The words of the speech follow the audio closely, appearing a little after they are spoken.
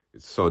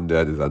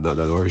Sunday is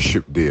another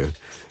worship day.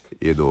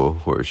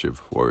 Worship.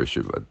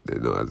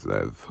 As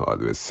I've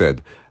always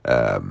said.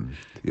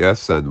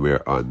 Yes, and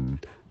we're on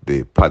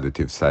the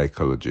positive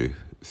psychology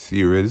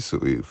series.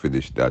 We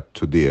finished that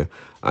today,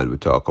 and we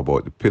talk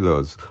about the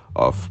pillars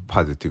of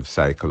positive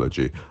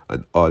psychology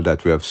and all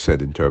that we have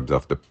said in terms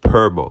of the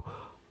PERMA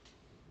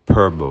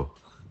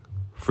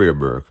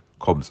framework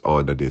comes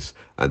under this,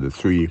 and the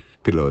three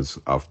pillars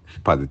of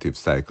positive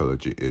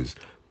psychology is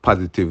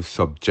positive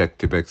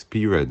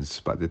experience,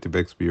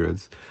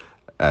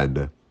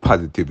 and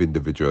positive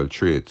individual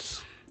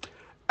traits,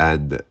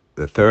 and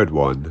the third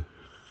one,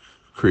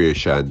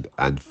 creation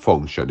and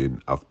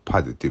functioning of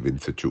positive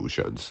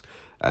institutions.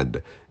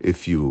 And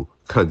if you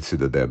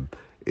consider them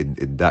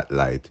in that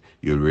light,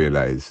 you'll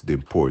realize the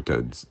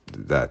importance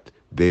that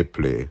they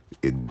play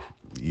in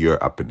your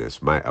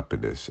happiness, my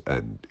happiness,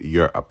 and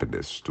your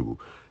happiness to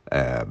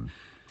um,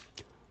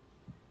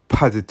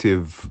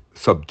 positive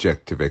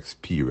subjective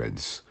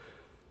experience.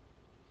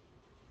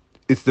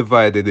 It's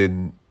divided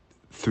in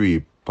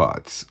three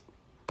parts: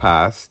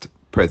 past,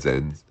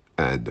 present,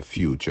 and the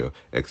future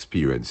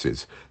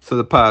experiences. So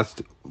the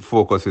past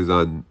focuses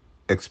on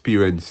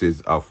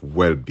experiences of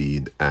well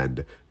being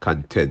and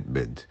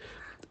contentment,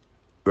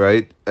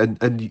 right?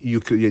 And you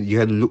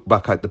can look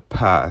back at the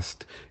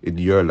past in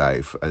your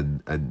life,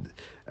 and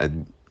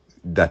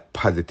that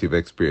positive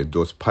experience,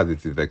 those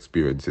positive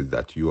experiences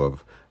that you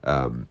have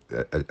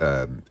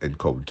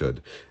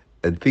encountered,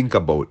 and think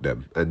about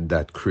them, and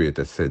that create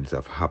a sense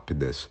of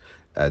happiness.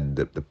 And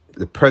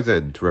the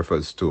present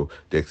refers to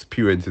the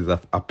experiences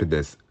of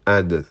happiness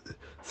and the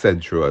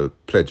sensual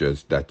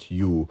pleasures that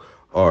you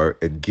are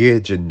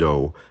engaging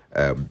now.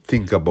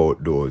 Think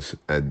about those,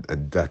 and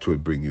that will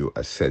bring you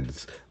a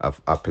sense of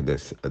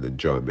happiness and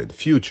enjoyment.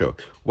 Future,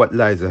 what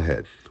lies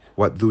ahead?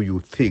 What do you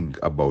think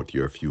about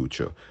your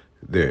future?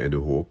 There any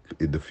hope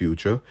in the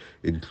future?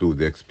 Include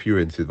the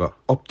experiences of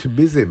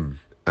optimism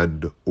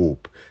and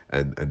hope,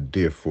 and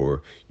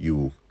therefore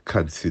you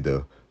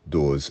consider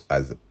those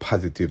as a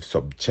positive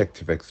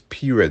subjective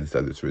experience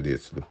as it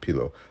relates to the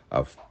pillar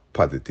of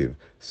positive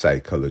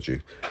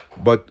psychology.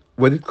 But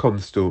when it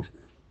comes to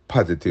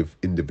positive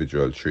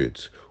individual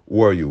traits,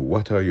 who are you?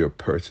 What are your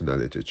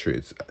personality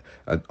traits?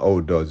 And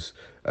how do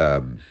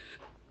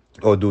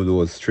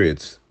those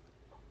traits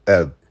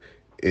help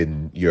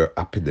in your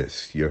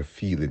happiness, your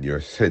feeling,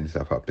 your sense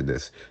of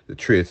happiness, the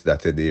traits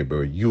that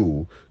enable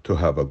you to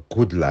have a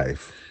good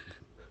life,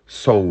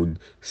 sound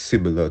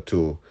similar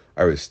to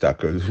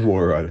Aristotle's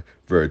moral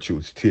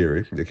virtues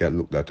theory. They can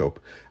look that up.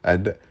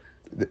 And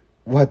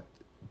what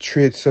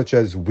traits such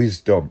as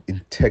wisdom,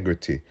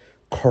 integrity,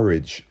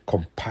 courage,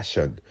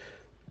 compassion,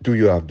 do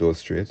you have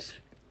those traits?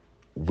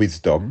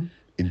 Wisdom,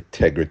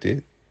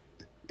 integrity,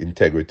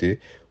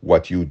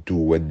 what you do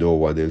when no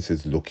one else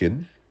is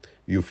looking.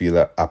 You feel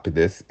a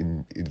happiness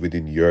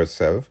within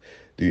yourself.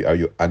 Are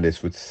you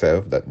honest with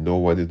self that no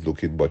one is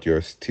looking, but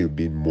you're still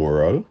being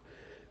moral?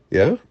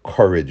 Yeah,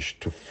 courage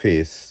to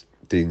face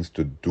things,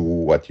 to do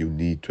what you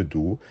need to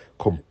do,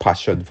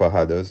 compassion for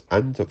others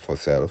and for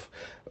self.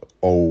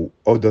 How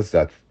does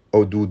that?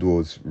 How do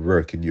those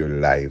work in your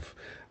life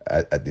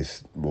at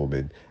this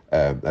moment,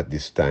 at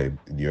this time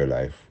in your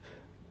life?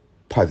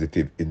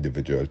 Positive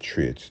individual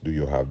traits. Do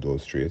you have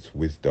those traits?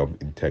 Wisdom,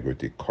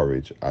 integrity,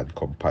 courage, and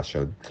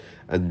compassion.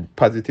 And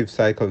positive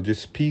psychology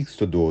speaks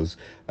to those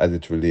as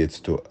it relates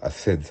to a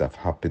sense of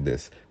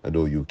happiness, and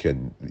how you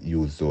can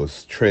use those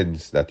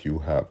strengths that you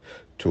have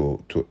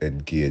to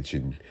engage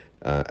in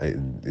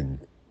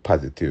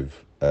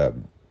positive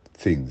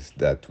things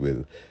that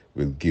will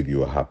give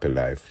you a happy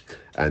life.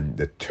 And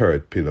the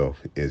third pillar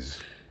is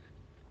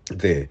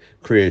the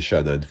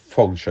creation and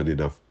functioning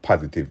of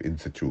positive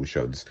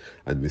institutions.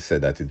 And we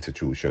said that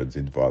institutions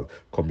involve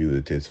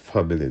communities,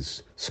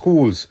 families,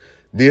 schools,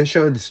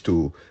 nations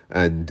too,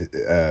 and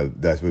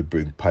that will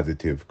bring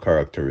positive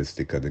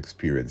characteristic and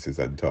experiences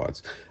and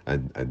thoughts.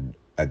 And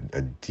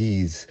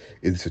these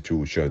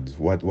institutions,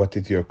 what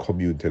is your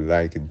community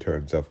like in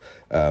terms of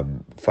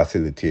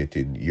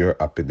facilitating your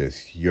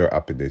happiness,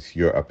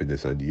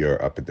 and your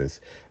happiness?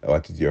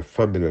 What is your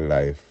family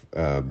life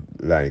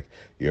like?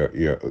 Your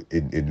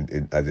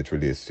in as it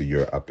relates to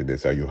your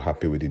happiness? Are you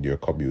happy within your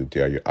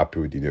community? Are you happy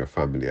within your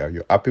family? Are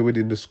you happy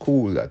within the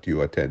school that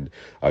you attend?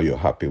 Are you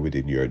happy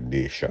within your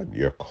nation,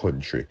 your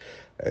country?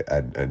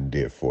 And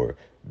therefore,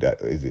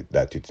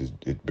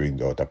 it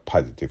brings out a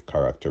positive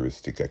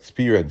characteristic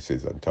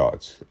experiences and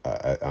thoughts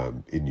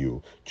in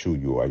you, through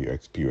you. Are you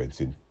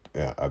experiencing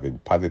having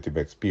positive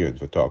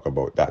experience? We talk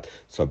about that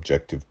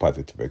subjective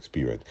positive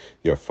experience.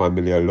 Your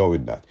family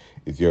allowing that?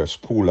 Is your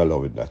school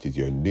allowing that? Is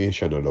your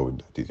nation allowing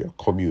that? Is your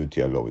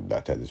community allowing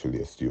that as it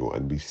relates to you?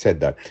 And we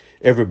said that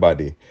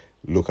everybody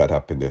look at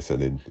happiness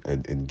and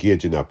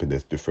engage in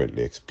happiness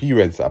differently,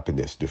 experience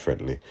happiness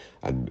differently,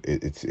 and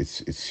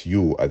it's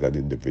you as an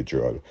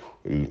individual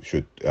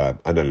should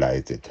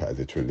analyze it as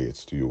it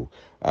relates to you.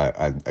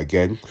 And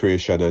again,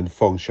 creation and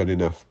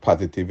functioning of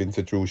positive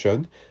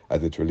institution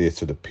as it relates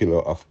to the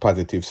pillar of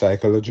positive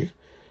psychology.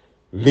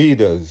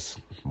 Leaders,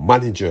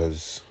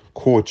 managers,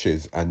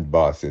 coaches, and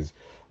bosses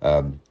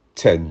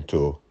tend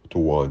to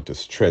want to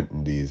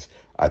strengthen these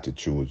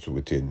attitudes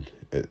within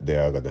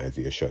their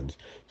organizations.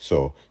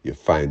 So you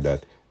find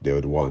that they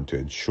would want to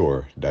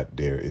ensure that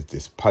there is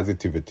this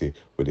positivity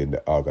within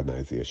the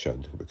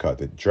organization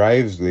because it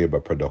drives labor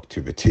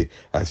productivity,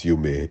 as you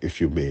may, if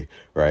you may,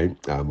 right,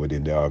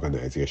 within the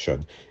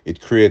organization.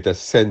 It creates a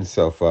sense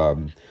of,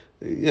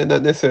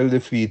 not necessarily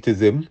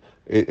defeatism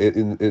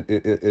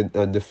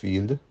on the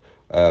field,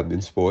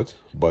 in sport,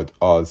 but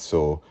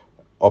also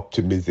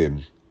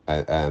optimism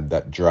and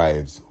that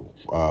drives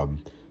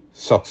um,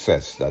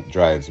 success, that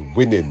drives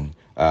winning.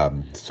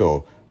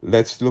 So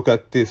let's look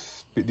at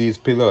these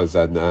pillars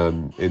and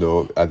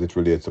as it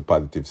relates to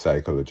positive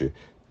psychology.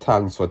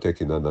 Thanks for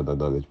taking another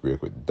knowledge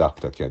break with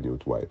Dr.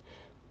 Canute White.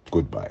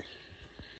 Goodbye.